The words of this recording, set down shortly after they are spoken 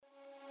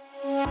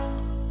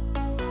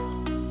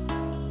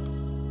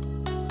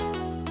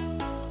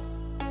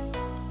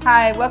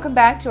Hi, welcome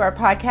back to our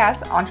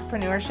podcast,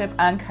 Entrepreneurship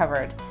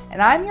Uncovered.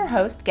 And I'm your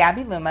host,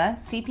 Gabby Luma,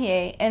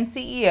 CPA and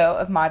CEO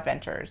of Mod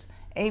Ventures,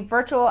 a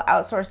virtual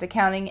outsourced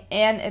accounting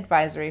and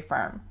advisory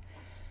firm.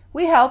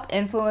 We help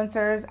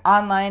influencers,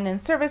 online and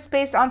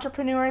service-based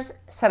entrepreneurs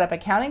set up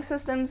accounting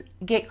systems,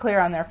 get clear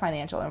on their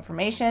financial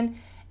information,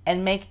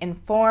 and make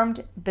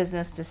informed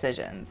business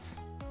decisions.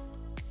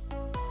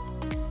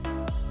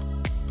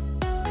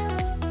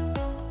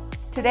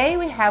 Today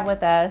we have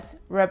with us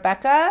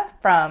Rebecca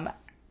from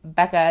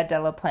Becca de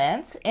la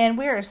Plants, and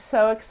we are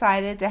so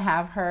excited to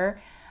have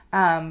her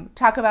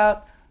talk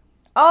about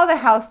all the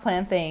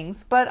houseplant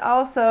things, but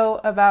also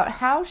about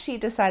how she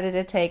decided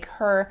to take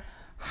her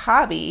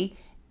hobby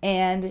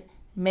and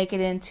make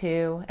it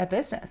into a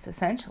business,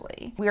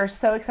 essentially. We are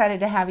so excited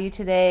to have you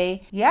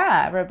today.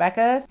 Yeah,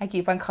 Rebecca. I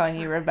keep on calling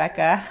you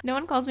Rebecca. No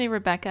one calls me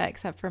Rebecca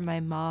except for my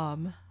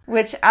mom.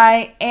 Which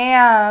I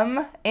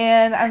am,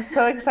 and I'm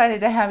so excited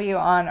to have you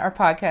on our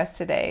podcast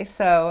today.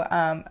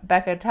 So,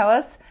 Becca, tell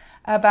us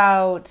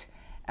about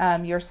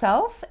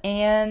yourself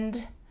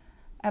and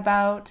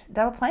about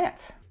de la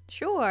Plants.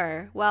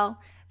 Sure. Well,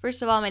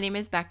 first of all, my name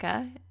is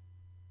Becca.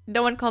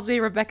 No one calls me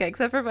Rebecca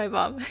except for my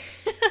mom.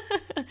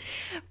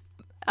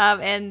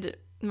 And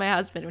my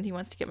husband when he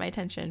wants to get my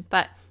attention.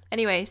 But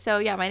anyway, so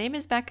yeah, my name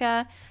is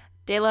Becca.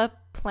 De la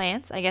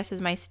Plants, I guess,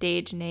 is my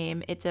stage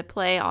name. It's a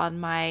play on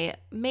my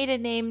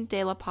maiden name,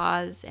 De La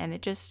Paz, and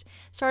it just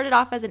started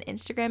off as an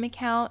Instagram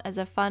account as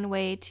a fun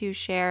way to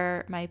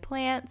share my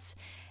plants.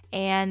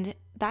 And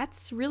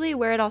that's really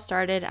where it all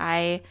started.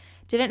 I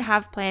didn't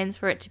have plans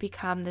for it to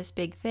become this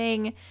big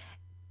thing.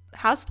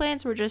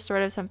 Houseplants were just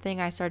sort of something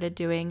I started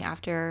doing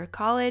after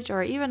college,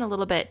 or even a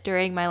little bit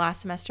during my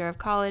last semester of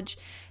college,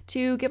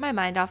 to get my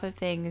mind off of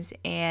things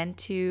and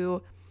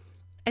to,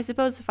 I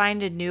suppose,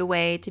 find a new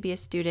way to be a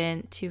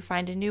student, to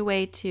find a new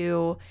way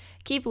to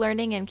keep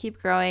learning and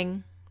keep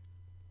growing.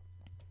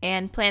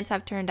 And plants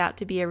have turned out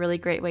to be a really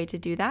great way to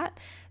do that.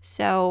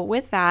 So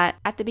with that,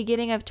 at the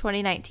beginning of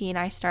 2019,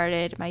 I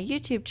started my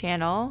YouTube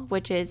channel,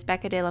 which is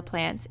Becca de la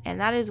Plants. And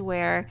that is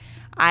where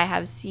I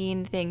have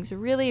seen things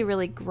really,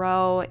 really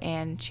grow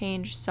and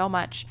change so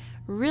much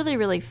really,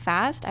 really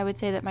fast. I would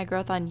say that my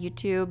growth on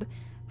YouTube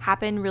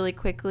happened really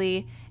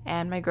quickly,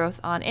 and my growth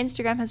on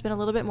Instagram has been a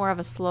little bit more of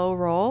a slow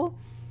roll.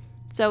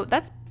 So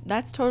that's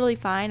totally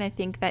fine. I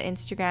think that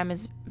Instagram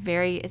is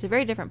a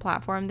very different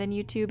platform than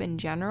YouTube in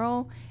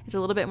general. It's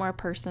a little bit more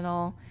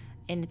personal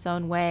in its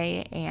own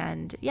way.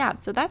 And yeah,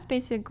 so that's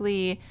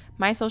basically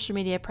my social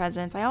media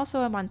presence. I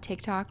also am on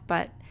TikTok,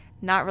 but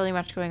not really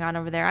much going on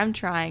over there. I'm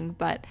trying,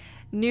 but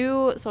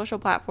new social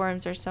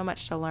platforms, there's so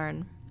much to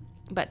learn.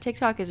 But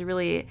TikTok is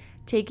really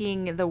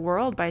taking the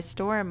world by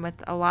storm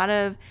with a lot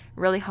of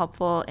really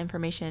helpful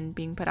information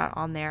being put out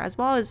on there, as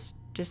well as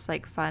just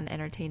like fun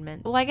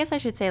entertainment. Well, I guess I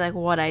should say like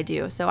what I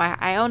do. So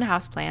I own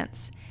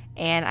houseplants,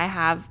 and I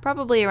have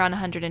probably around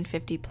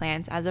 150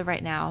 plants as of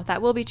right now.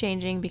 That will be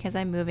changing because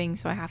I'm moving,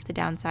 so I have to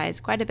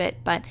downsize quite a bit.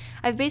 But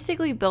I've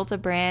basically built a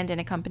brand and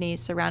a company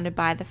surrounded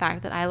by the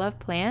fact that I love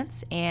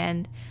plants,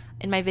 and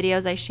in my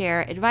videos I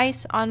share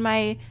advice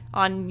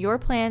on your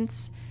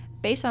plants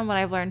based on what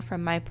I've learned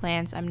from my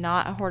plants. I'm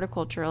not a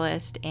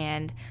horticulturalist,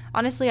 and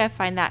honestly I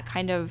find that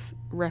kind of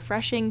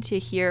refreshing to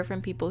hear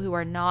from people who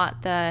are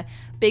not the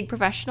big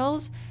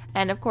professionals.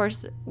 And of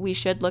course we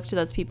should look to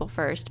those people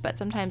first, but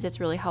sometimes it's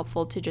really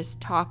helpful to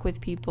just talk with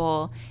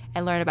people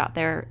and learn about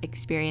their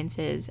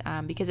experiences,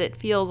 because it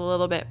feels a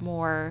little bit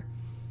more,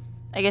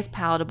 I guess,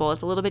 palatable.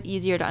 It's a little bit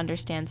easier to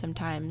understand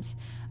sometimes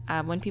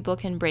when people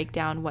can break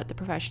down what the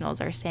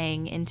professionals are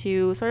saying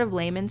into sort of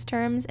layman's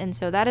terms. And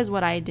so that is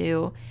what I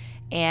do.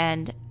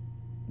 And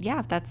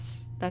yeah,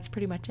 that's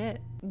pretty much it.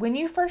 When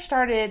you first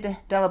started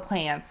de la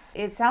Plants,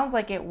 it sounds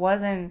like it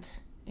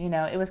wasn't,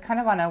 it was kind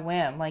of on a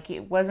whim. Like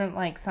it wasn't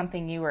like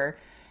something you were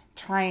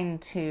trying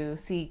to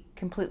see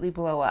completely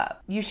blow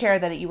up. You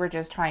shared that you were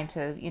just trying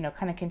to,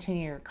 kind of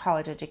continue your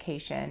college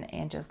education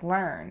and just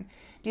learn.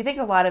 Do you think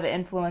a lot of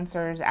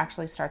influencers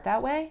actually start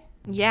that way?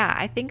 Yeah,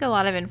 I think a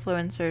lot of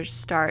influencers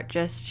start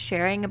just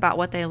sharing about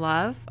what they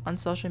love on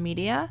social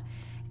media.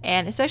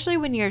 And especially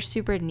when you're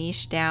super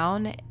niche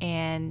down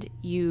and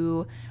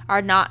you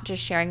are not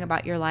just sharing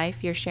about your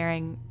life, you're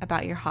sharing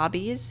about your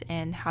hobbies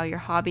and how your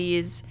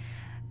hobbies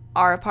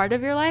are a part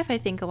of your life. I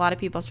think a lot of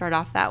people start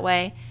off that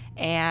way.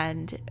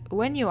 And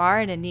when you are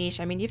in a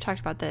niche, I mean, you've talked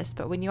about this,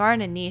 but when you are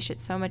in a niche,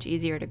 it's so much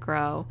easier to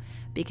grow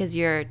because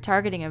you're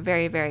targeting a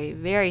very, very,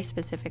 very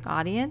specific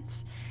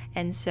audience.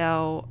 And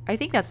so I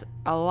think that's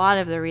a lot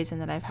of the reason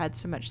that I've had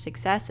so much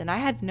success. And I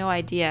had no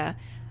idea.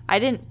 I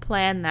didn't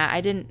plan that.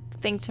 I didn't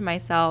think to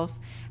myself,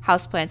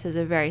 houseplants is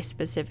a very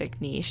specific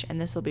niche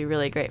and this will be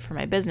really great for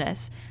my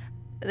business.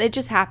 It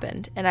just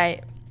happened, and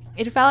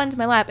it fell into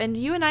my lap. And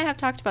you and I have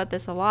talked about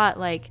this a lot.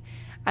 Like,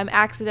 I'm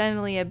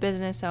accidentally a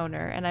business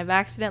owner, and I've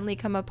accidentally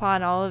come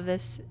upon all of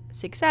this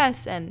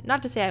success. And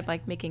not to say I'm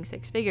like making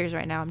six figures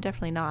right now, I'm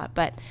definitely not,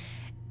 but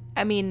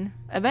I mean,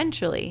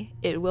 eventually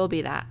it will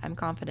be that. I'm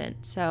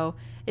confident. So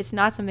it's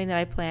not something that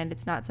I planned.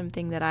 It's not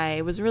something that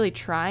I was really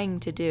trying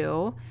to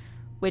do,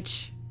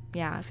 which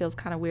yeah, it feels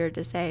kind of weird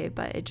to say,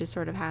 but it just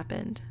sort of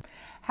happened.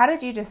 How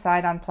did you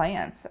decide on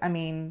plants? I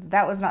mean,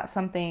 that was not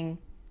something,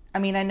 I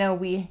mean, I know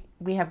we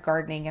have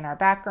gardening in our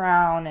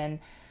background,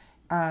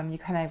 and you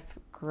kind of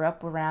grew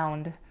up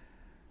around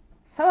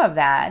some of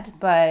that,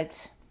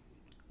 but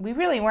we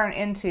really weren't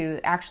into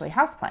actually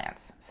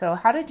houseplants. So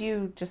how did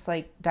you just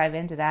like dive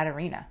into that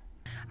arena?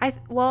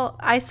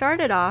 I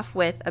started off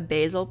with a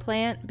basil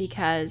plant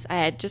because I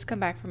had just come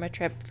back from a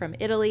trip from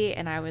Italy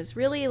and I was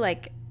really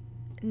like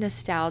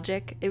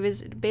nostalgic.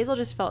 Basil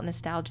just felt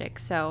nostalgic.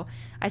 So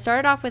I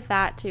started off with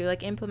that to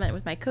like implement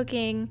with my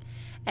cooking,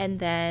 and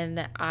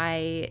then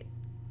I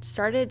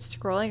started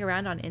scrolling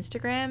around on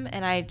Instagram,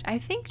 and I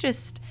think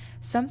just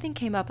something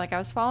came up. Like I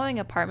was following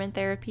Apartment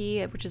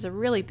Therapy, which is a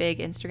really big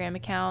Instagram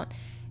account,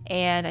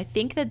 and I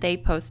think that they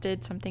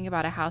posted something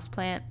about a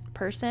houseplant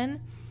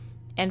person.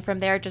 And from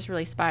there, it just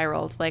really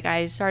spiraled. Like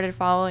I started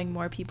following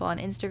more people on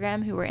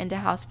Instagram who were into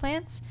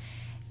houseplants.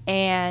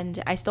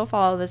 And I still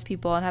follow those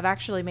people and have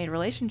actually made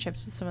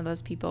relationships with some of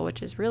those people,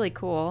 which is really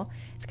cool.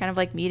 It's kind of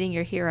like meeting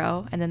your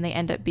hero and then they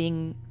end up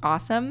being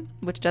awesome,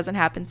 which doesn't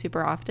happen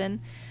super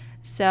often.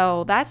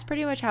 So that's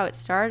pretty much how it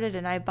started.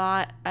 And I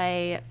bought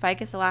a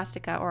Ficus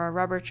elastica, or a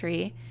rubber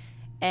tree,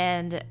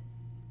 and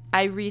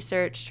I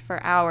researched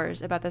for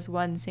hours about this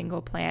one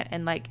single plant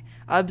and like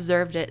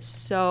observed it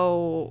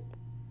so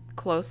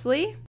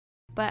closely.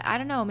 But I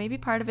don't know, maybe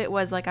part of it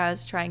was like I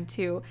was trying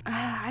to,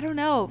 I don't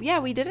know. Yeah,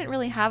 we didn't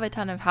really have a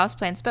ton of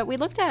houseplants, but we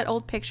looked at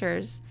old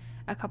pictures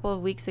a couple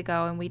of weeks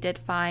ago and we did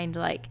find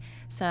like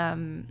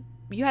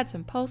you had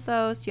some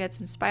pothos, you had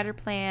some spider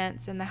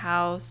plants in the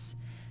house.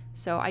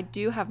 So I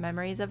do have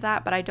memories of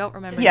that, but I don't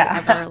remember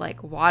ever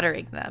like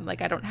watering them.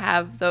 Like I don't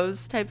have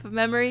those type of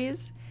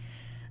memories.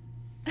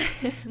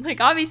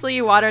 Like obviously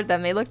you watered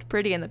them, they looked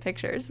pretty in the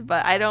pictures,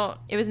 but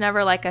it was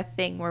never like a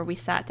thing where we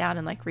sat down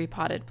and like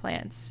repotted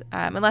plants,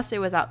 unless it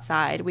was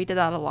outside. We did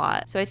that a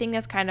lot. So I think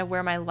that's kind of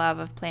where my love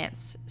of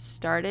plants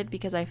started,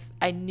 because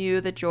I knew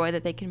the joy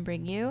that they can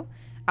bring you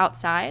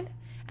outside,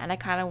 and I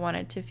kind of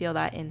wanted to feel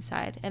that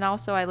inside. And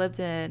also I lived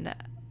in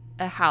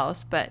a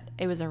house, but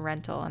it was a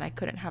rental and I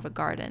couldn't have a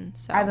garden.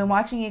 So I've been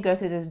watching you go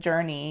through this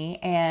journey,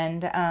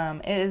 and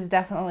it is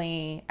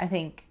definitely, I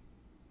think,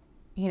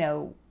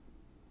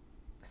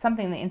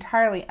 something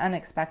entirely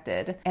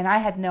unexpected. And I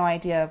had no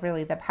idea of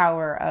really the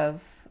power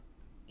of,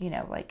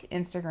 like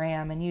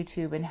Instagram and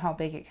YouTube and how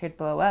big it could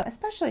blow up,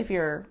 especially if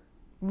you're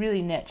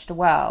really niched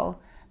well.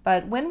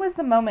 But when was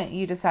the moment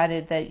you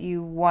decided that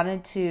you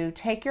wanted to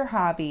take your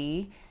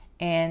hobby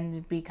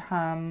and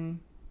become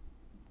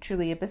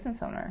truly a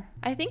business owner?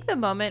 I think the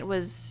moment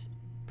was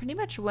pretty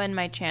much when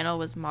my channel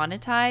was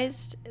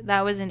monetized.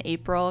 That was in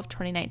April of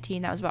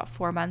 2019. That was about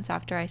 4 months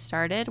after I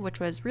started, which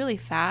was really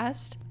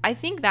fast. I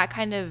think that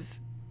kind of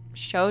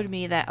showed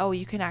me that, oh,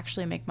 you can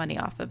actually make money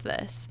off of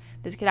this.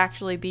 This could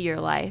actually be your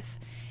life.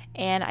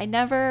 And I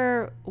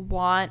never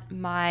want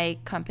my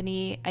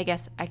company, I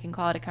guess I can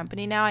call it a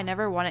company now, I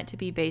never want it to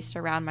be based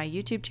around my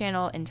YouTube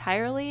channel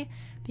entirely,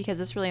 because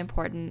it's really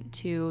important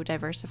to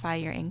diversify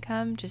your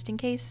income just in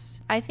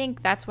case. I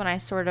think that's when I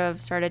sort of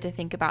started to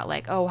think about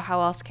like, oh, how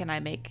else can I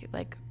make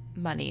like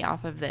money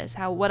off of this?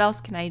 What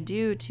else can I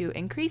do to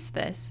increase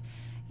this?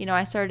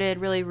 I started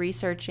really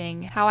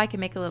researching how I can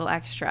make a little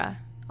extra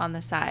on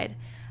the side.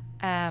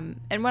 And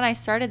when I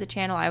started the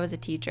channel, I was a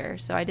teacher,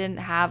 so I didn't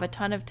have a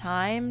ton of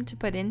time to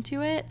put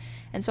into it.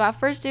 And so at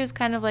first it was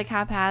kind of like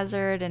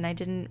haphazard and I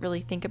didn't really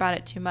think about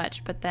it too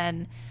much. But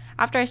then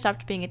after I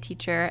stopped being a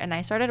teacher and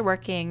I started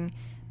working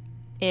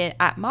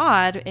at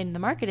Mod in the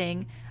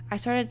marketing, I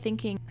started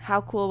thinking,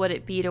 how cool would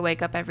it be to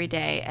wake up every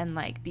day and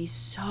like be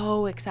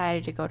so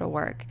excited to go to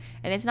work?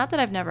 And it's not that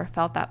I've never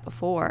felt that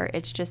before.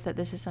 It's just that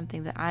this is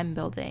something that I'm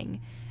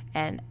building,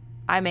 and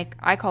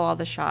I call all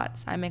the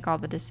shots. I make all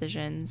the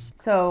decisions.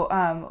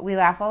 So we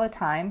laugh all the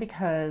time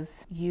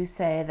because you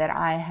say that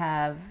I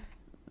have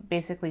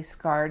basically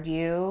scarred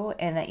you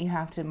and that you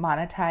have to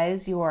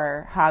monetize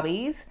your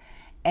hobbies.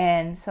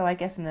 And so I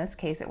guess in this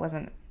case, it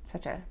wasn't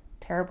such a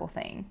terrible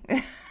thing.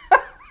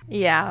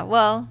 Yeah,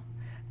 well,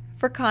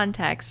 for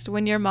context,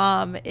 when your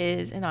mom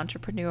is an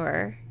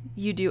entrepreneur,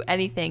 you do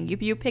anything.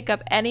 You pick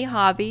up any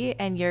hobby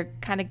and you're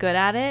kind of good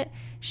at it,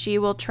 she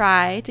will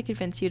try to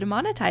convince you to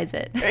monetize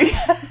it.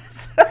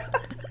 Yes.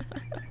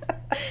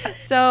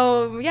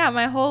 So, yeah,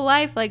 my whole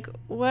life, like,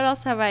 what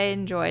else have I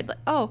enjoyed? Like,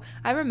 oh,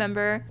 I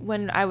remember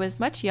when I was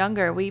much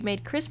younger, we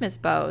made Christmas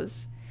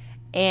bows.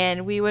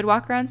 And we would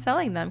walk around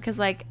selling them because,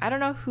 like, I don't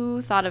know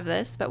who thought of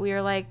this, but we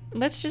were like,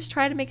 let's just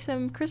try to make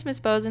some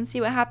Christmas bows and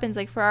see what happens,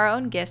 like, for our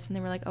own gifts. And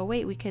then we're like, oh,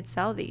 wait, we could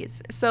sell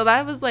these. So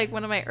that was, like,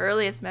 one of my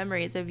earliest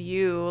memories of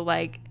you,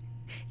 like,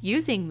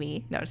 using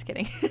me. No, just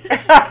kidding.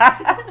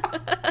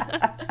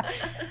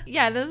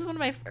 Yeah, this is one of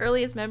my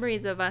earliest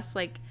memories of us,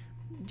 like,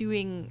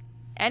 doing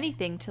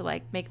anything to,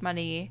 like, make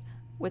money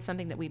with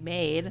something that we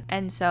made.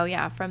 And so,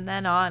 yeah, from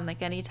then on,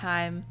 like,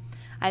 anytime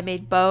I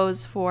made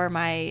bows for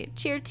my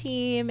cheer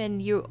team,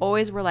 and you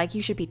always were like,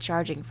 you should be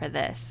charging for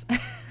this,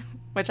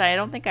 which I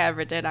don't think I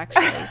ever did,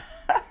 actually.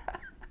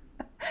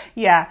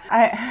 Yeah,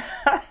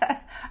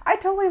 I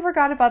totally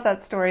forgot about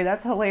that story.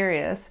 That's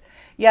hilarious.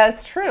 Yeah,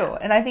 it's true.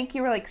 And I think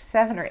you were like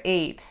 7 or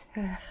 8.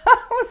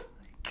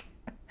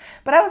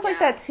 But I was like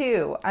that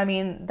too. I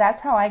mean,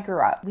 that's how I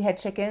grew up. We had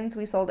chickens,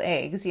 we sold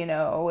eggs,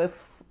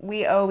 if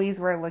we always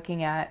were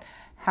looking at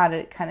how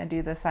to kind of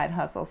do the side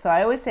hustle. So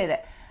I always say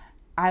that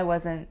I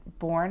wasn't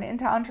born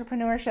into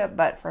entrepreneurship,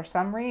 but for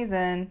some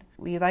reason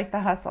we like the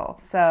hustle.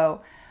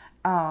 So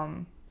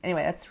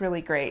anyway, that's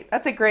really great.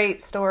 That's a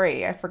great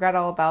story. I forgot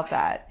all about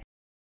that.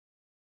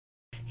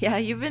 Yeah,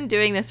 you've been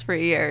doing this for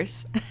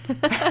years.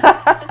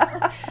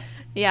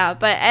 Yeah,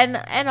 but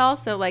and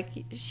also like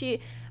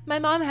my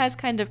mom has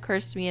kind of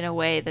cursed me in a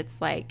way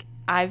that's like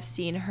I've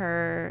seen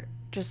her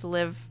just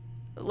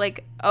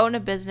own a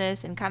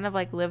business and kind of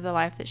like live the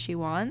life that she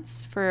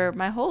wants for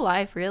my whole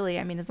life, really.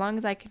 I mean, as long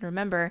as I can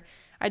remember.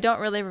 I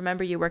don't really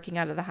remember you working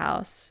out of the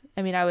house.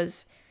 I mean, I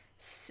was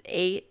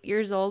 8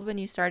 years old when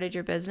you started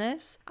your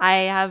business. I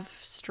have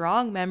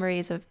strong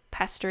memories of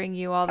pestering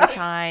you all the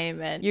time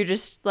and you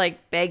just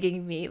like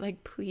begging me,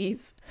 like,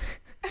 please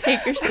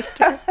take your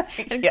sister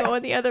and go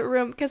in the other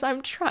room because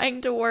I'm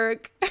trying to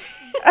work.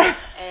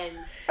 And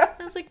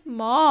I was like,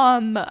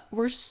 Mom,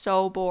 we're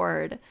so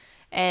bored.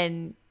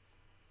 And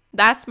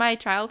that's my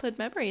childhood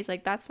memories.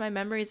 Like, that's my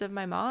memories of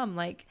my mom,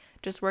 like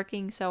just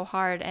working so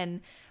hard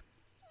and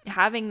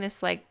having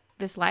this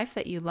life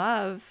that you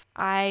love.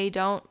 I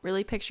don't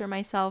really picture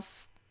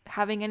myself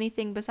having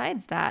anything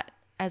besides that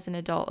as an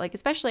adult, like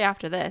especially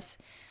after this.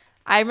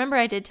 I remember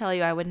I did tell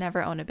you I would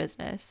never own a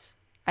business.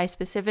 I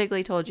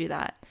specifically told you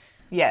that.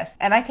 Yes.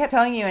 And I kept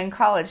telling you in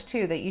college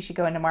too that you should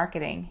go into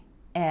marketing.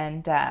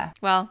 And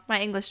well,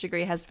 my English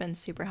degree has been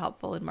super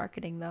helpful in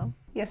marketing though.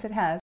 Yes, it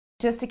has.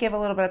 Just to give a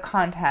little bit of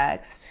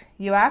context,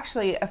 you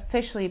actually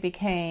officially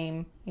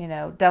became,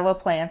 Della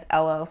Plants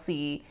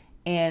LLC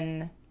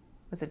in,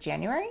 was it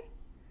January?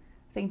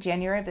 I think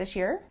January of this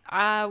year.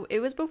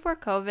 It was before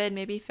COVID,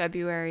 maybe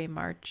February,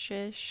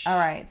 March-ish. All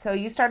right. So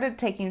you started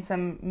taking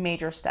some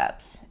major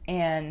steps,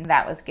 and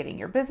that was getting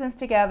your business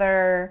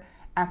together,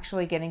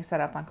 actually getting set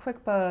up on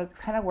QuickBooks,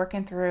 kind of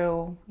working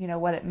through,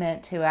 what it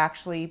meant to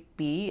actually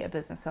be a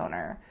business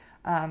owner.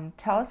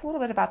 Tell us a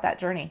little bit about that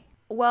journey.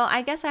 Well,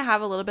 I guess I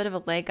have a little bit of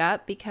a leg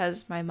up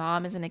because my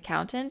mom is an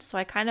accountant. So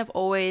I kind of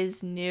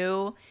always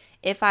knew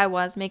if I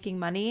was making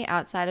money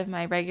outside of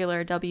my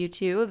regular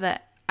W-2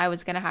 that I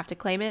was going to have to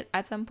claim it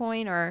at some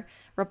point or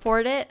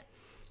report it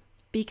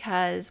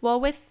because,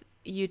 well, with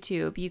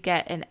YouTube, you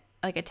get a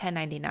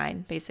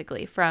 1099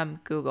 basically from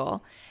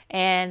Google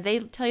and they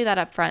tell you that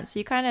up front. So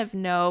you kind of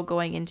know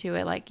going into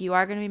it, like you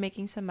are going to be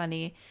making some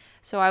money.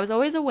 So I was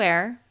always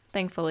aware,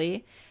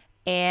 thankfully,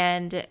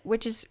 and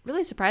which is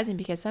really surprising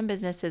because some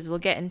businesses will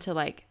get into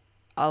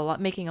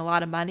making a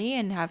lot of money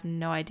and have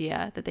no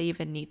idea that they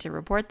even need to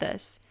report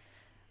this,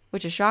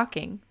 which is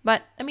shocking.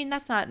 But I mean,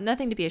 that's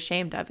nothing to be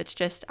ashamed of. It's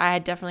just I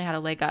had definitely had a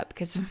leg up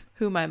because of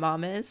who my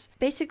mom is.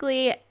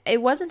 Basically,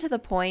 it wasn't to the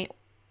point,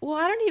 well,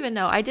 I don't even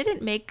know. I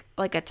didn't make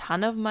like a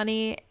ton of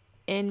money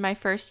in my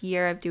first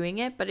year of doing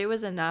it, but it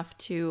was enough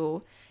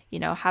to,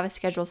 have a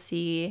Schedule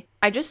C.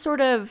 I just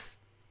sort of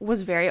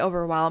was very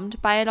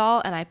overwhelmed by it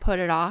all and I put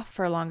it off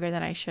for longer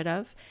than I should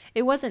have.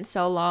 It wasn't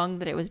so long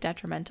that it was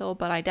detrimental,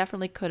 but I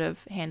definitely could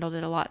have handled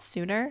it a lot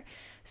sooner.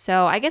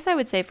 So I guess I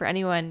would say for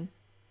anyone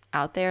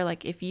out there,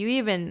 like if it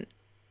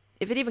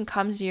even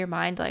comes to your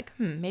mind like,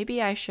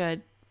 maybe I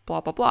should blah,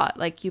 blah, blah,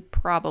 like you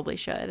probably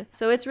should.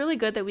 So it's really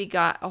good that we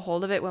got a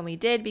hold of it when we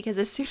did because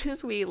as soon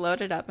as we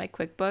loaded up my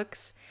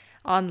QuickBooks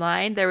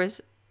online, there was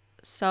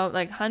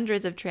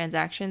hundreds of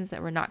transactions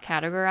that were not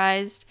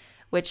categorized,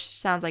 which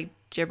sounds like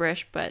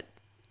gibberish, but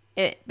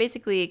it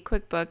basically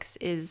QuickBooks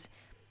is,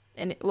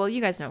 and well,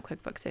 you guys know what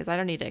QuickBooks is. I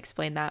don't need to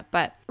explain that,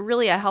 but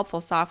really a helpful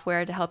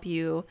software to help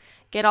you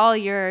get all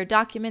your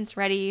documents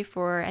ready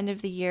for end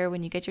of the year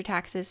when you get your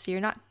taxes. So you're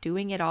not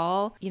doing it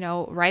all,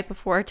 right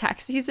before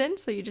tax season.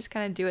 So you just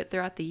kind of do it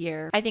throughout the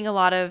year. I think a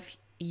lot of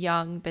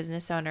young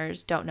business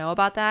owners don't know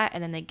about that.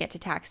 And then they get to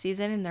tax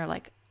season and they're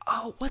like,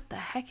 oh, what the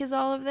heck is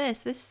all of this?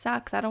 This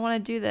sucks. I don't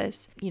want to do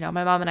this. My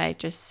mom and I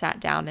just sat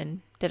down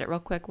and did it real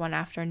quick one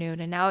afternoon.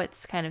 And now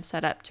it's kind of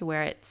set up to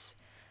where it's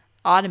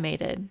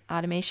automated.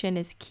 Automation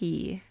is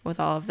key with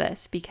all of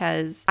this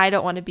because I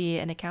don't want to be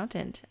an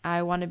accountant.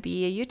 I want to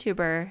be a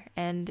YouTuber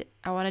and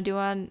I want to be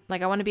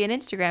an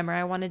Instagrammer.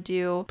 I want to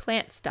do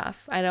plant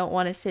stuff. I don't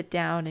want to sit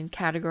down and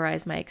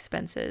categorize my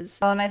expenses.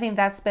 Well, and I think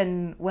that's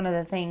been one of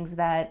the things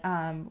that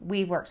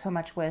we've worked so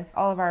much with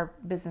all of our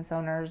business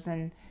owners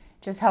and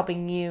just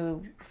helping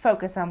you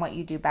focus on what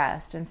you do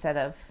best instead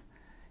of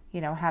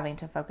having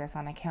to focus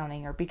on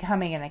accounting or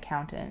becoming an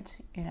accountant.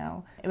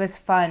 It was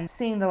fun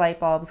seeing the light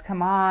bulbs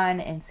come on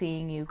and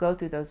seeing you go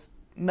through those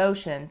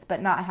motions,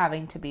 but not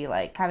having to be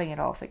having it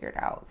all figured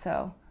out.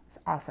 So it's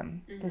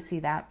awesome to see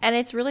that. And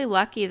it's really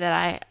lucky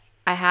that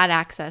I had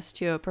access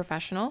to a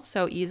professional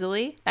so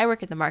easily. I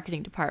work in the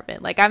marketing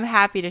department. I'm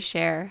happy to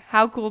share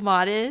how cool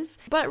Mod is,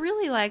 but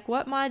really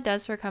what Mod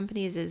does for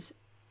companies is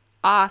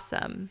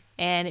awesome.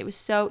 And it was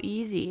so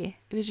easy.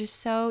 It was just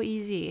so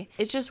easy.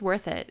 It's just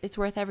worth it. It's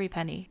worth every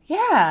penny.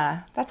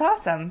 Yeah, that's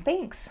awesome.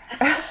 Thanks.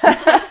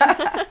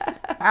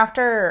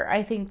 After,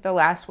 I think, the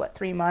last,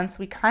 3 months,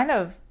 we kind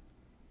of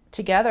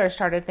together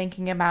started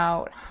thinking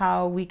about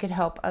how we could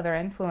help other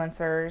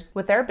influencers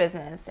with their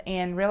business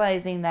and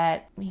realizing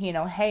that,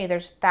 hey,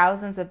 there's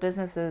thousands of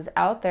businesses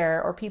out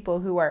there or people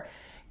who are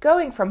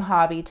going from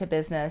hobby to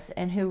business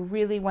and who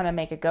really want to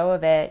make a go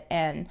of it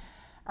and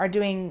are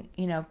doing,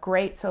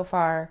 great so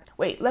far.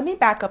 Wait, let me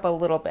back up a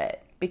little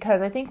bit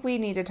because I think we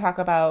need to talk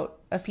about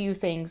a few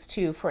things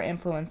too for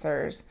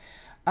influencers.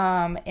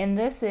 And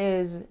this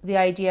is the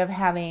idea of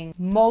having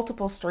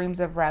multiple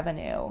streams of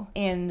revenue.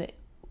 And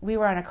we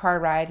were on a car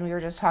ride and we were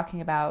just talking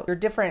about your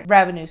different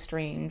revenue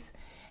streams.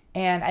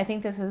 And I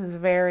think this is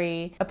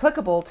very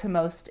applicable to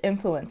most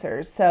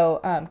influencers. So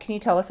can you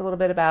tell us a little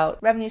bit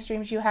about revenue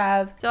streams you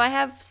have? So I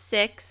have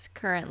 6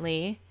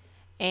 currently.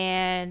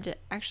 And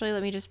actually,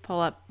 let me just pull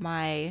up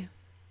my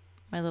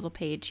little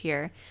page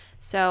here.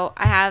 So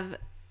I have,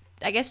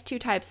 I guess, 2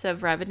 types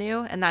of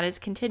revenue, and that is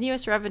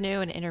continuous revenue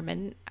and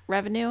intermittent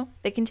revenue.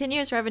 The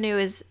continuous revenue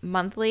is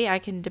monthly. I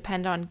can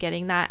depend on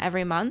getting that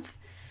every month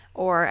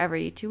or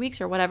every 2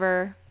 weeks or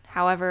whatever,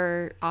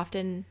 however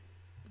often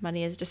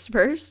money is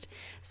dispersed.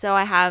 So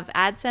I have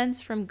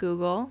AdSense from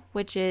Google,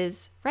 which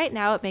is right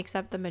now it makes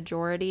up the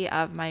majority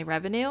of my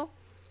revenue.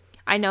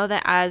 I know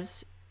that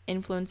as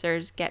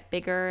influencers get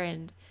bigger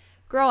and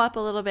grow up a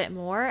little bit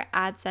more,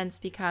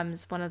 AdSense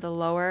becomes one of the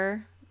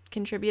lower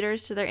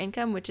contributors to their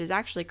income, which is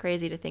actually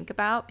crazy to think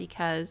about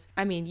because,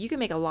 you can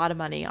make a lot of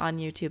money on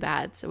YouTube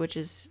ads, which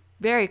is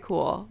very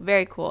cool,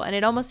 very cool. And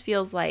it almost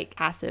feels like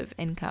passive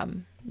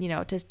income,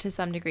 to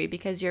some degree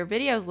because your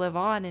videos live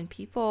on and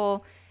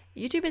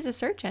YouTube is a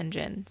search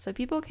engine. So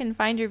people can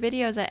find your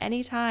videos at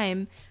any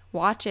time,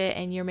 watch it,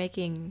 and you're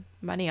making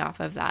money off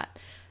of that.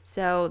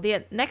 So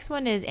the next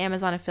one is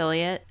Amazon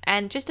affiliate,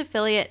 and just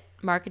affiliate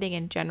marketing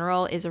in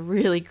general is a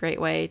really great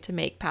way to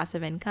make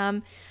passive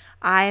income.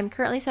 I'm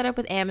currently set up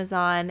with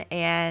Amazon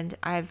and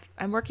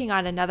I'm working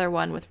on another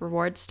one with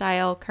Reward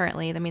Style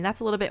currently. That's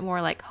a little bit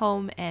more like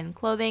home and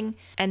clothing.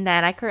 And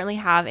then I currently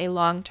have a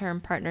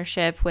long-term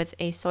partnership with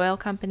a soil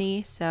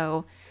company.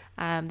 So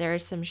there are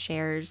some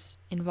shares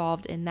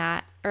involved in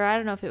that, or I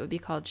don't know if it would be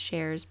called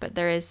shares, but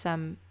there is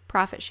some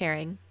profit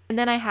sharing. And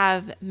then I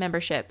have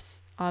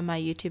memberships on my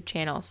YouTube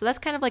channel. So that's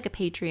kind of like a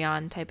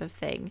Patreon type of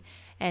thing.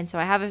 And so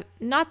I have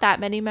not that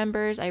many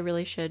members. I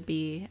really should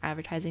be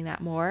advertising that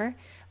more.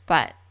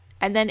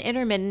 And then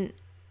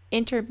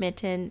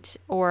intermittent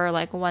or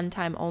like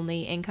one-time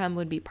only income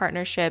would be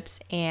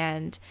partnerships.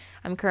 And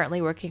I'm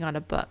currently working on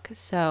a book.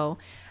 So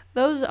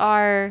those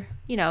are,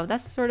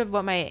 that's sort of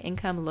what my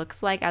income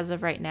looks like as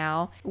of right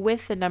now.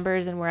 With the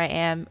numbers and where I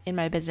am in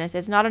my business,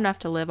 it's not enough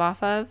to live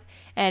off of.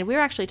 And we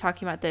were actually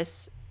talking about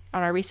this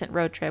on our recent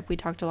road trip. We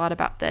talked a lot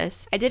about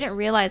this. I didn't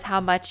realize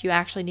how much you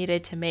actually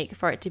needed to make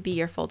for it to be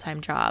your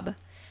full-time job,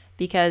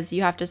 because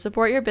you have to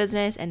support your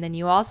business and then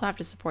you also have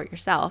to support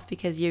yourself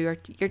because you're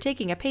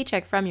taking a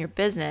paycheck from your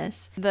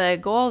business. The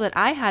goal that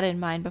I had in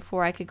mind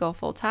before I could go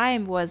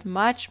full-time was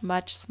much,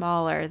 much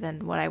smaller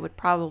than what I would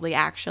probably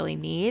actually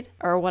need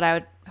or what I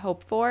would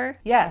hope for.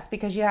 Yes,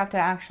 because you have to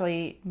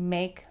actually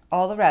make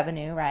all the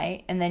revenue,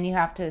 right? And then you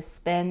have to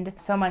spend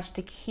so much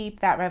to keep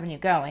that revenue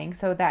going.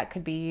 So that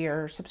could be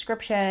your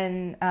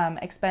subscription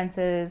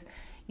expenses,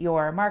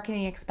 your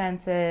marketing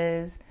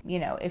expenses.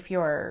 If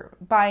you're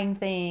buying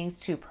things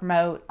to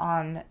promote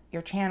on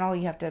your channel,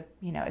 you have to,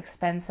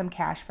 expend some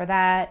cash for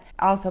that.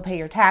 Also pay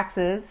your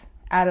taxes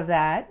out of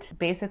that.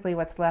 Basically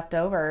what's left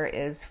over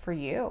is for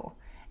you.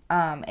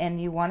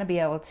 And you want to be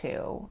able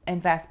to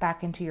invest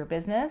back into your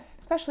business,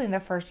 especially in the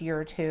first year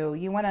or two.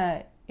 You want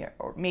to,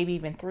 or maybe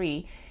even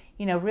 3,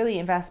 really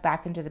invest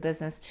back into the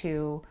business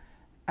to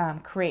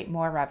create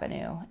more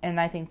revenue. And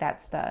I think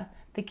that's the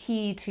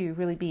key to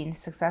really being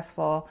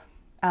successful.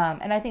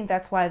 And I think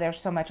that's why there's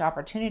so much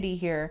opportunity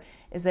here,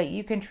 is that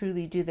you can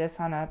truly do this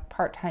on a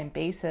part-time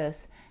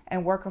basis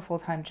and work a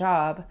full-time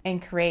job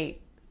and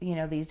create,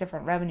 these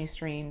different revenue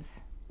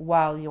streams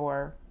while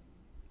you're,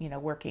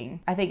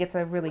 working. I think it's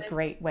a really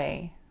great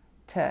way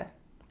to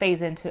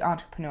phase into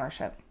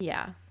entrepreneurship.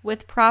 Yeah.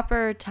 With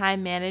proper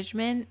time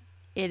management,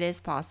 it is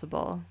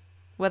possible.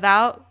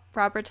 Without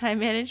proper time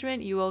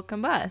management, you will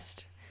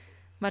combust,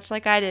 much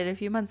like I did a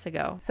few months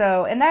ago.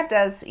 So, and that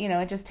does,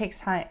 it just takes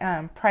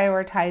time,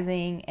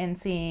 prioritizing and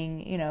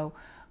seeing,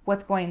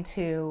 what's going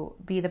to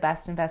be the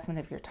best investment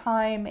of your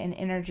time and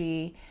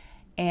energy,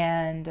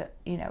 and,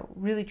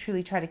 really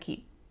truly try to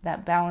keep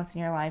that balance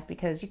in your life,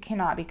 because you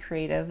cannot be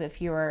creative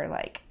if you're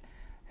like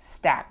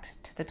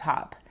stacked to the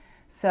top.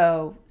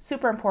 So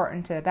super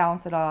important to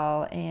balance it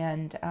all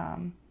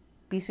and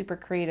be super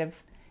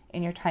creative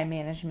in your time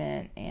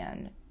management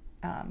and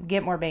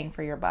get more bang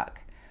for your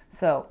buck.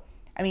 So,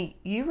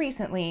 you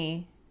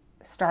recently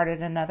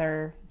started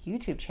another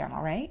YouTube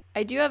channel, right?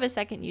 I do have a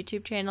second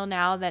YouTube channel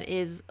now that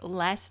is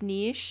less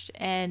niched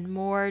and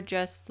more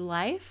just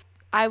life.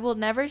 I will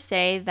never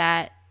say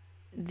that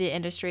the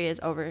industry is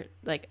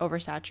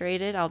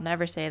oversaturated. I'll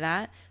never say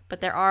that.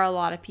 But there are a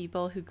lot of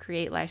people who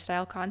create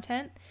lifestyle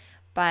content.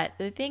 But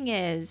the thing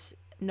is,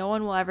 no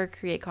one will ever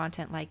create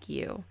content like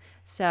you.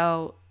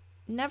 So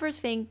never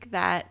think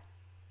that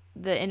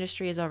the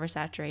industry is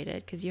oversaturated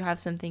because you have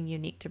something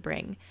unique to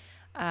bring.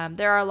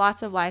 There are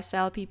lots of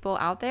lifestyle people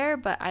out there,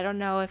 but I don't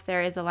know if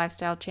there is a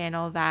lifestyle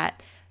channel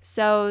that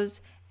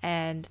sews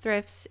and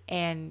thrifts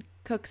and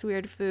cooks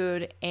weird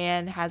food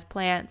and has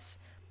plants,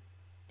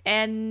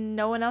 and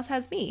no one else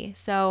has me.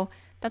 So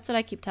that's what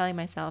I keep telling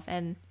myself.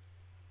 And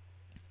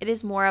it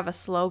is more of a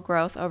slow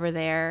growth over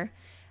there,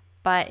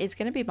 but it's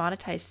going to be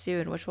monetized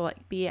soon, which will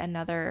be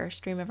another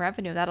stream of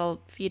revenue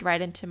that'll feed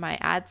right into my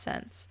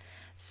AdSense.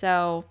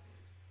 So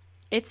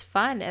it's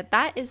fun.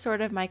 That is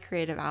sort of my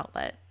creative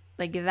outlet.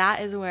 Like,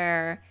 that is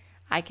where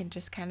I can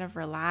just kind of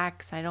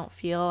relax. I don't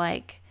feel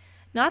like,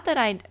 not that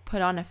I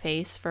put on a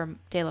face for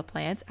De La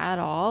Plants at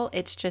all.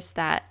 It's just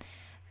that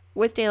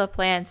with De La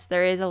Plants,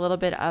 there is a little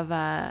bit of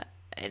an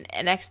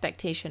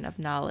expectation of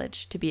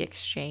knowledge to be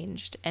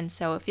exchanged. And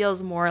so it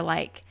feels more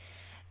like,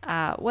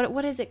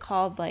 what is it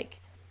called?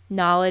 Like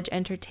knowledge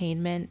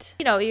entertainment.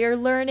 You know, you're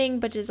learning,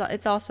 but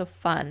it's also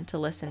fun to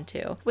listen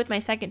to. With my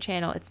second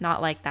channel, it's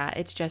not like that.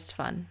 It's just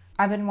fun.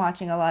 I've been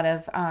watching a lot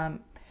of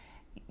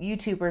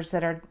YouTubers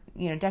that are,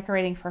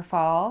 decorating for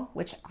fall,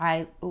 which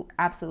I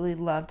absolutely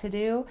love to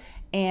do,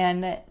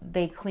 and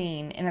they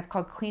clean, and it's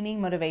called Cleaning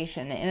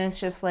Motivation, and it's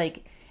just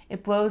like,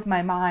 it blows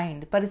my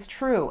mind, but it's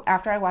true.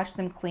 After I watch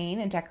them clean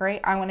and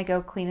decorate, I want to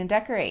go clean and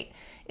decorate.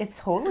 It's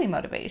totally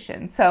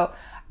motivation. So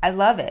I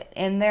love it.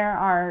 And there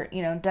are,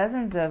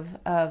 dozens of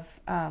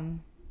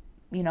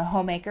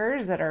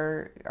homemakers that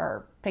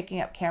are picking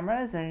up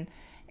cameras and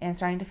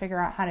starting to figure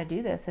out how to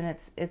do this. And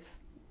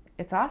it's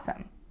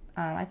awesome.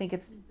 I think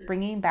it's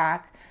bringing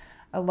back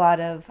a lot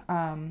of,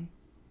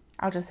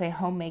 I'll just say,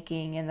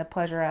 homemaking and the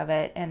pleasure of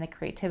it and the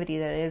creativity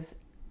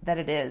that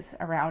it is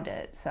around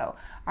it. So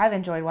I've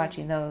enjoyed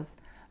watching those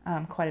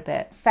quite a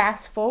bit.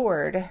 Fast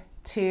forward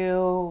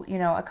to,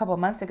 a couple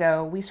months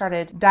ago, we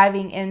started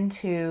diving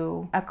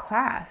into a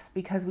class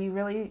because we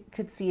really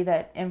could see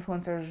that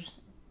influencers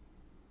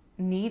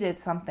needed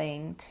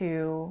something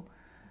to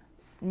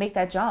make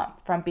that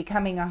jump from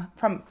becoming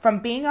from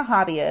being a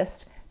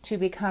hobbyist to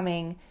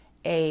becoming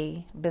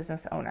a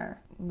business owner.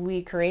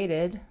 We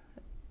created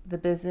the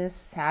Business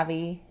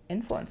Savvy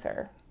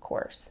Influencer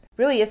course.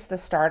 Really, it's the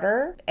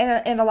starter,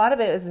 and a lot of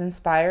it is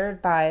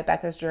inspired by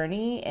Becca's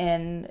journey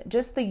and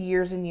just the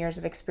years and years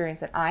of experience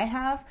that I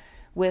have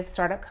with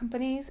startup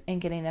companies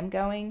and getting them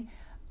going.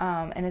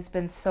 And it's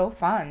been so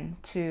fun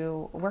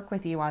to work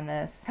with you on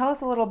this. Tell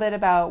us a little bit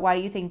about why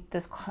you think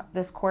this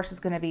course is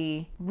going to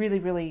be really,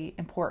 really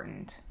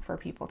important for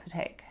people to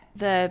take.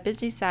 The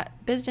Business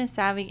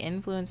Savvy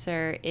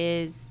Influencer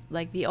is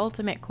like the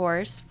ultimate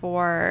course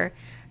for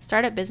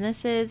startup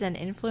businesses and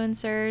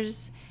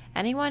influencers.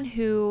 Anyone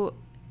who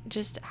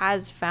just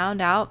has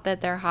found out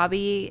that their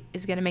hobby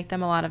is going to make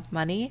them a lot of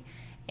money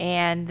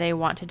and they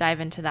want to dive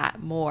into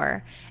that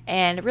more.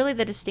 And really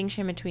the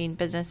distinction between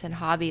business and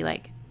hobby,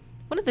 like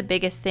one of the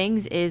biggest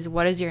things is,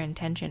 what is your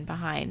intention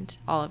behind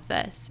all of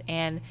this?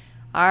 And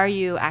are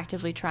you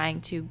actively trying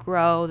to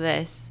grow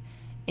this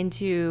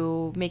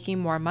into making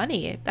more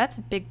money? That's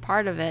a big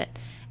part of it.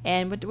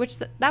 And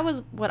that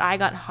was what I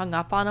got hung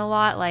up on a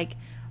lot. Like,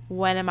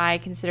 when am I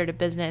considered a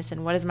business,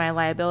 and what is my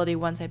liability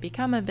once I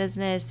become a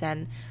business?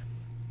 And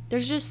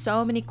there's just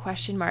so many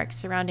question marks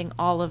surrounding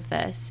all of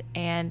this.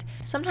 And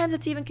sometimes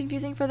it's even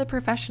confusing for the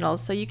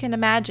professionals. So you can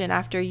imagine,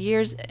 after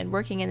years and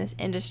working in this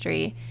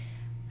industry,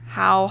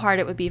 how hard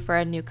it would be for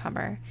a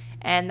newcomer.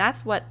 And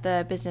that's what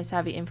the Business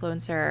Savvy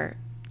Influencer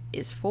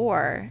is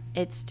for.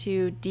 It's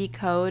to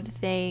decode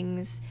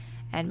things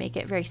and make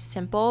it very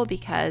simple,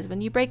 because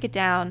when you break it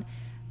down,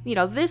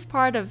 this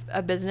part of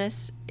a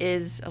business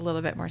is a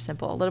little bit more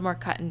simple, a little more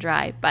cut and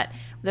dry, but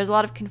there's a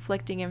lot of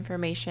conflicting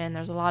information.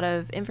 There's a lot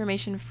of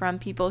information from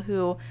people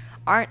who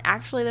aren't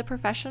actually the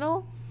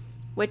professional,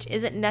 which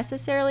isn't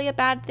necessarily a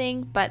bad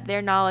thing, but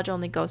their knowledge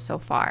only goes so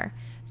far.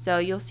 So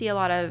you'll see a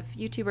lot of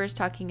YouTubers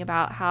talking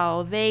about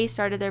how they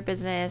started their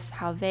business,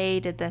 how they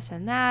did this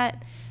and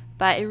that.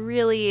 But it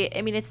really,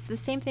 it's the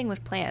same thing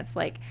with plants.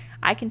 Like,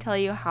 I can tell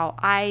you how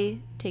I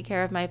take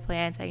care of my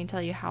plants. I can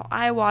tell you how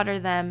I water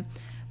them,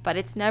 but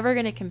it's never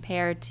going to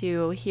compare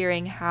to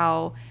hearing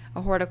how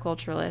a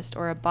horticulturalist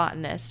or a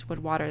botanist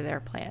would water their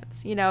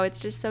plants. It's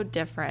just so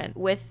different.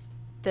 With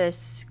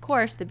this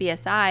course, the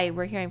BSI,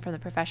 we're hearing from the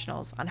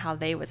professionals on how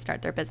they would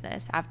start their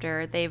business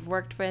after they've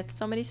worked with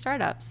so many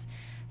startups.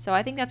 So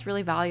I think that's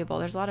really valuable.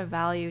 There's a lot of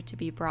value to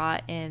be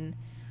brought in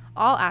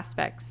all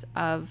aspects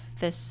of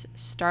this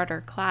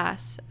starter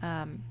class.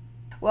 And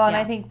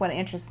I think what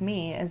interests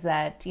me is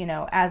that,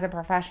 as a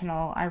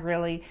professional, I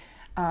really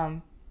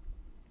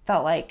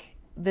felt like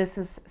this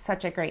is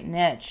such a great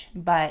niche.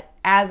 But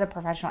as a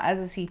professional, as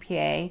a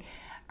CPA,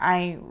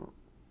 I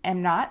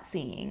am not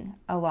seeing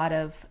a lot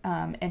of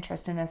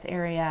interest in this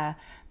area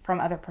from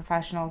other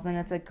professionals. And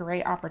it's a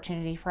great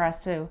opportunity for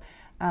us to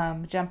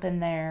jump in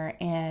there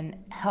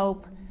and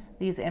help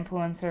these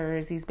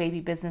influencers, these baby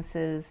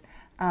businesses,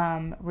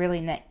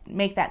 really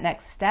make that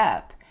next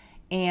step.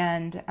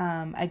 And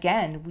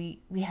again,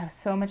 we have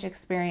so much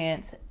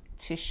experience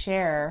to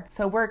share,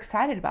 so we're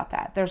excited about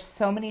that. There's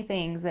so many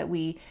things that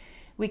we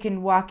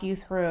can walk you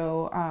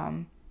through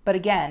But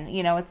again,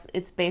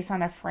 it's based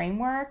on a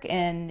framework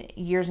and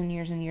years and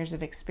years and years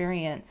of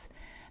experience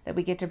that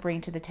we get to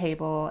bring to the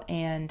table.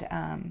 And,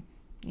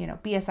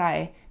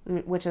 BSI,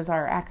 which is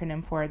our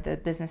acronym for the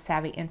Business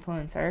Savvy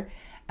Influencer,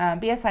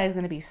 BSI is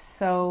going to be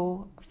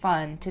so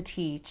fun to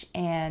teach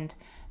and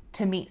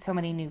to meet so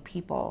many new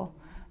people,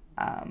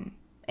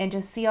 and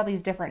just see all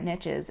these different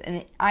niches.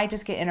 And I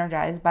just get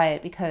energized by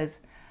it because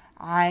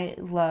I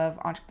love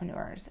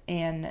entrepreneurs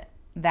and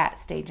that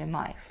stage in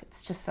life.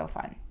 It's just so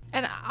fun.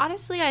 And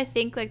honestly, I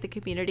think like the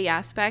community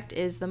aspect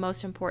is the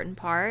most important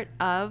part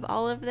of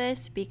all of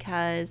this,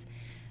 because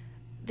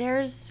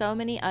there's so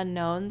many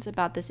unknowns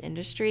about this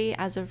industry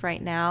as of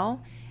right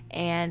now.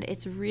 And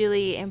it's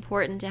really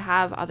important to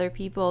have other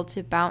people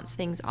to bounce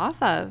things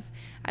off of.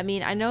 I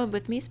mean, I know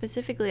with me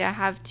specifically, I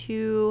have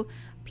 2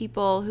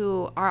 people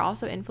who are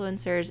also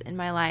influencers in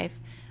my life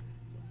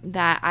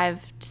that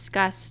I've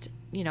discussed,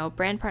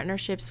 brand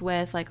partnerships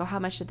with, like, oh, how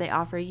much did they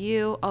offer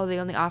you? Oh, they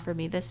only offer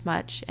me this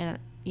much. And,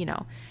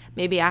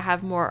 maybe I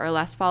have more or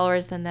less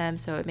followers than them,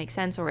 so it makes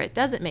sense, or it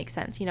doesn't make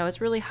sense.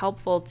 It's really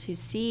helpful to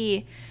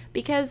see,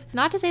 because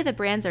not to say the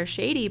brands are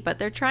shady, but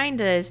they're trying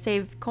to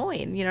save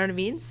coin, you know what I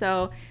mean?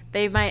 So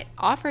they might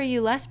offer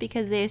you less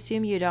because they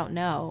assume you don't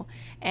know.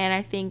 And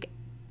I think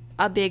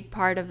a big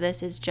part of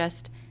this is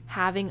just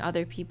having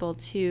other people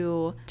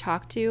to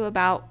talk to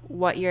about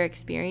what you're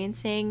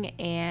experiencing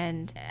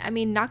and,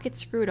 not get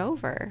screwed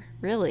over,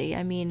 really.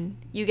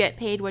 You get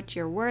paid what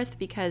you're worth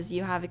because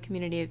you have a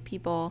community of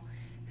people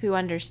who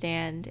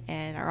understand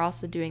and are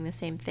also doing the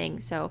same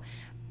thing. So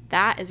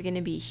that is going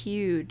to be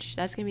huge.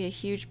 That's going to be a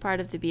huge part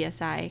of the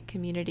BSI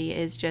community,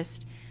 is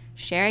just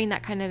sharing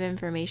that kind of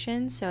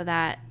information so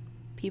that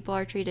people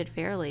are treated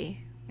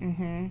fairly.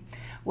 Mm-hmm.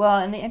 Well,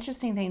 and the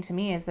interesting thing to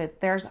me is that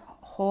there's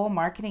whole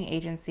marketing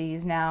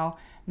agencies now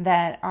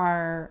that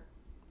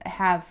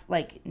have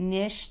like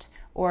niched,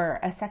 or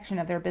a section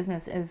of their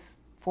business is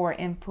for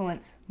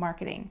influence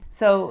marketing.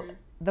 So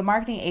the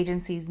marketing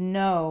agencies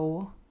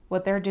know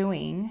what they're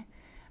doing,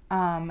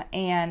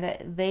 and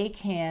they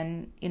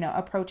can,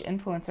 approach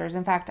influencers.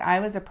 In fact, I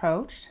was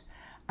approached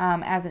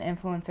as an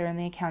influencer in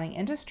the accounting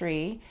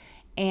industry,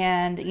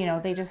 and,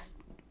 they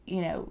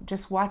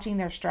just watching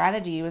their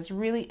strategy was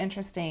really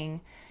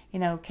interesting.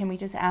 Can we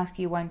just ask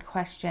you one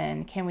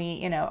question? Can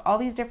we, all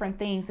these different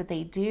things that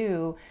they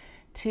do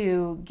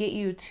to get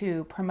you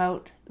to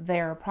promote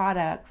their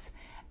products,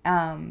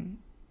 and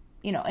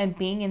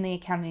being in the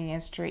accounting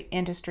industry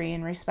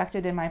and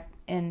respected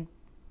in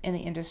the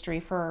industry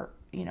for,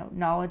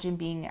 knowledge and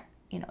being,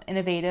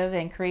 innovative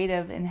and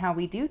creative in how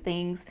we do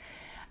things,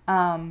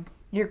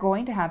 you're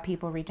going to have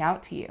people reach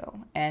out to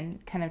you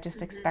and kind of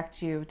just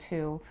expect you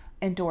to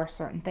endorse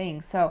certain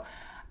things. So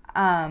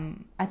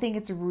I think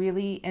it's a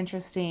really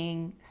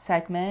interesting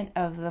segment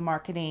of the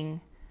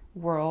marketing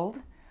world.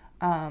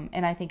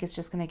 And I think it's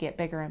just going to get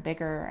bigger and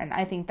bigger. And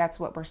I think that's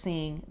what we're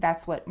seeing.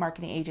 That's what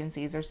marketing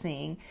agencies are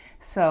seeing.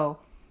 So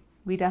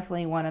we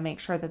definitely want to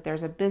make sure that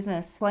there's a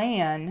business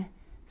plan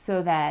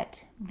so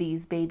that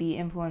these baby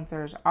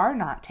influencers are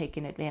not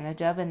taken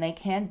advantage of and they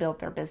can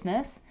build their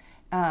business,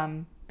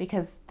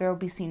 because they'll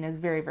be seen as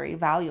very, very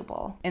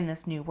valuable in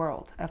this new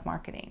world of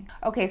marketing.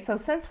 Okay, so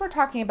since we're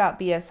talking about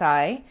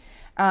BSI,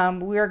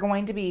 we are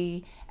going to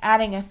be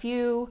adding a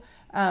few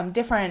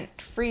different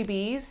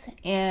freebies,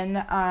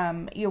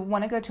 and you'll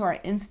want to go to our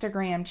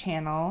Instagram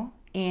channel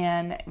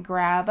and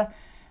grab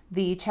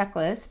the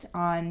checklist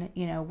on,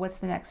 what's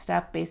the next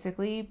step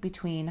basically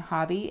between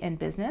hobby and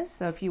business.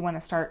 So if you want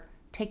to start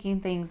taking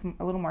things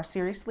a little more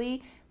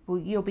seriously,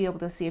 you'll be able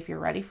to see if you're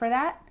ready for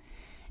that.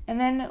 And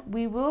then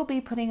we will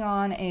be putting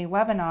on a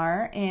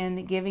webinar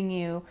and giving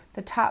you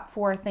the top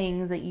 4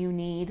 things that you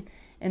need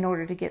in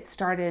order to get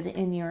started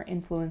in your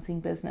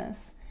influencing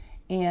business.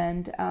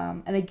 And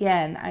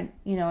again,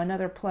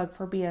 another plug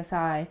for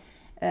BSI.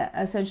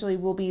 Essentially,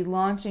 we'll be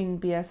launching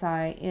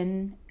BSI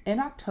in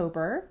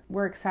October.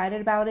 We're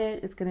excited about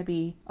it. It's going to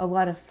be a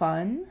lot of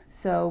fun.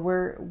 So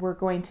we're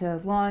going to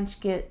launch,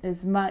 get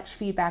as much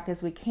feedback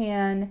as we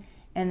can,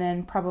 and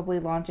then probably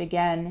launch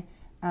again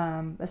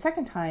a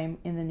second time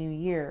in the new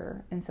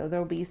year. And so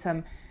there'll be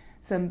some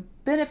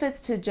benefits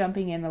to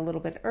jumping in a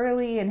little bit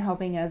early and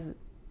helping us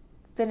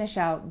finish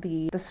out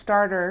the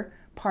starter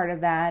part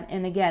of that.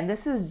 And again,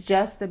 this is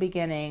just the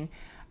beginning.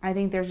 I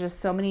think there's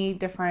just so many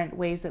different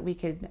ways that we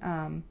could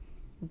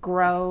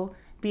grow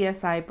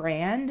BSI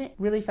brand,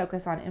 really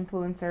focus on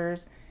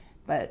influencers.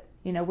 But,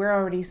 we're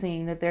already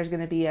seeing that there's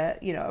going to be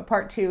a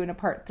part 2 and a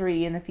part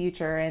 3 in the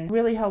future, and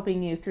really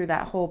helping you through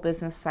that whole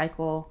business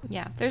cycle.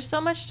 Yeah, there's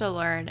so much to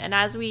learn. And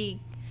as we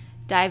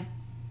dive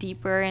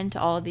deeper into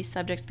all of these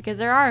subjects, because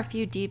there are a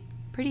few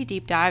pretty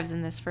deep dives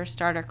in this first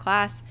starter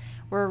class,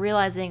 we're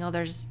realizing,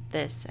 there's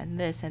this and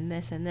this and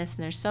this and this,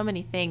 and there's so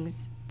many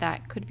things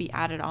that could be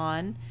added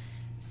on.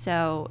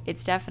 So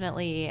it's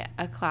definitely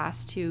a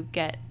class to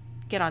get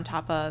on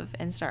top of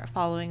and start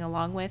following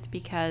along with,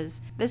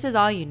 because this is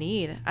all you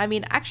need.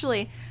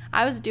 Actually,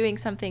 I was doing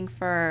something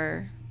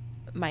for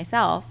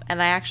myself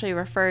and I actually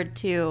referred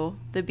to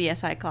the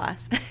BSI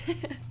class.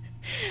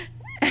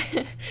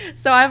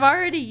 So I've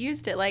already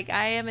used it. Like,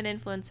 I am an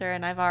influencer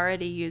and I've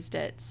already used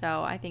it.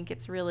 So I think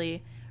it's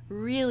really,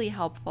 really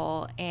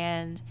helpful.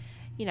 And,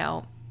 you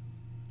know,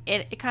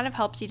 it kind of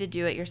helps you to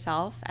do it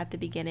yourself at the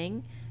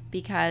beginning,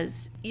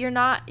 because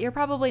you're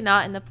probably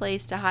not in the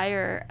place to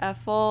hire a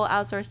full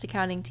outsourced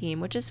accounting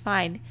team, which is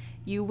fine.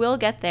 You will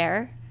get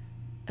there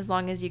as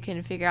long as you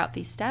can figure out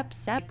these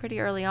steps pretty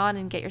early on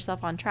and get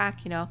yourself on track,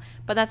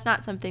 but that's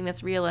not something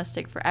that's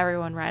realistic for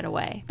everyone right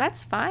away.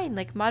 That's fine.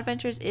 Like,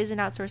 ModVentures is an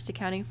outsourced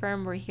accounting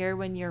firm. We're here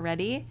when you're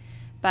ready.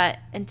 But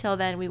until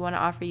then, we want to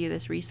offer you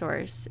this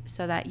resource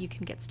so that you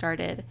can get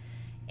started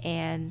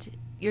and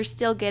you're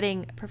still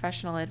getting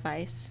professional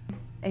advice.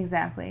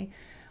 Exactly.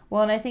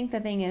 Well, and I think the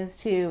thing is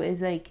too,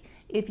 is like,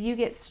 if you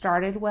get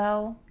started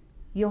well,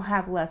 you'll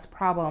have less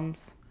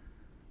problems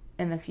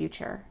in the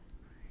future.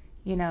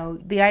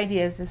 The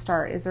idea is to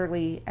start as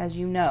early as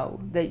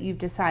that you've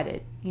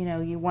decided,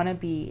 you want to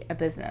be a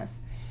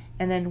business,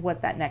 and then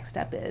what that next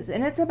step is.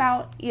 And it's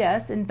about,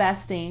 yes,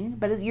 investing,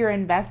 but you're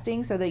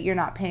investing so that you're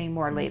not paying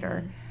more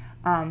later.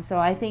 So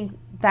I think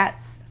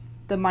that's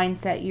the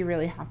mindset you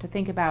really have to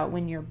think about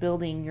when you're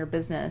building your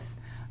business.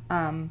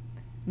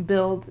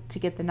 Build to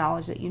get the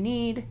knowledge that you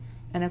need,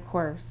 and of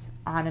course,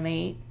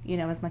 automate,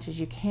 as much as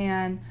you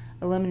can,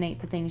 eliminate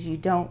the things you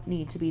don't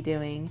need to be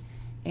doing,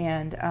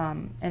 and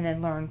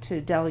then learn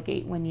to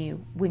delegate when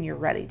you're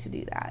ready to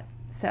do that.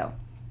 So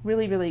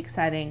really, really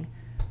exciting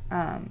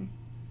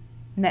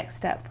next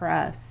step for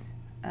us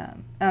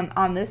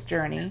on this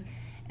journey.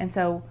 And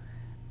so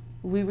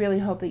we really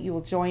hope that you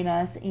will join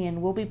us,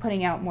 and we'll be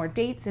putting out more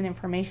dates and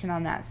information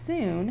on that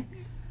soon,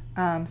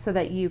 so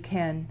that you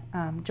can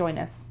join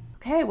us.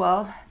 Okay,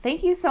 well,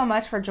 thank you so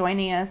much for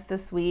joining us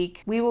this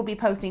week. We will be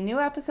posting new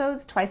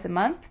episodes twice a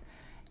month,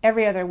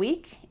 every other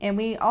week, and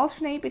we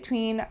alternate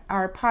between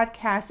our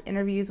podcast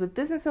interviews with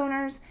business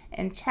owners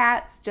and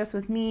chats just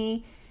with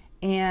me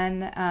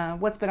and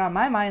what's been on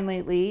my mind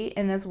lately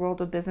in this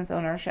world of business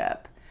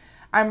ownership.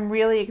 I'm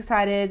really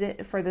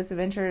excited for this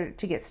adventure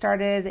to get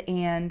started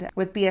and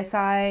with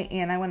BSI,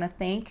 and I want to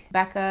thank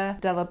Becca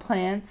de la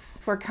Plants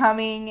for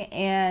coming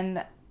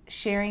and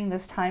sharing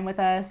this time with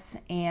us.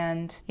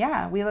 And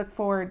yeah, we look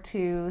forward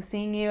to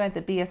seeing you at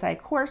the BSI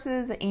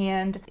courses.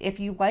 And if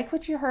you like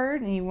what you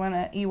heard and you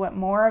want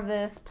more of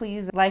this,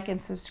 please like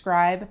and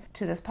subscribe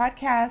to this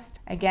podcast.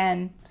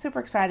 Again,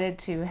 super excited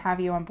to have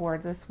you on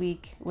board this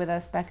week with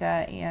us,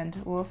 Becca, and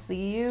we'll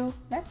see you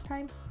next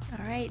time.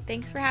 All right.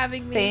 Thanks for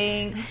having me.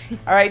 Thanks.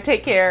 All right.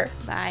 Take care.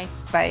 Bye.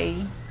 Bye.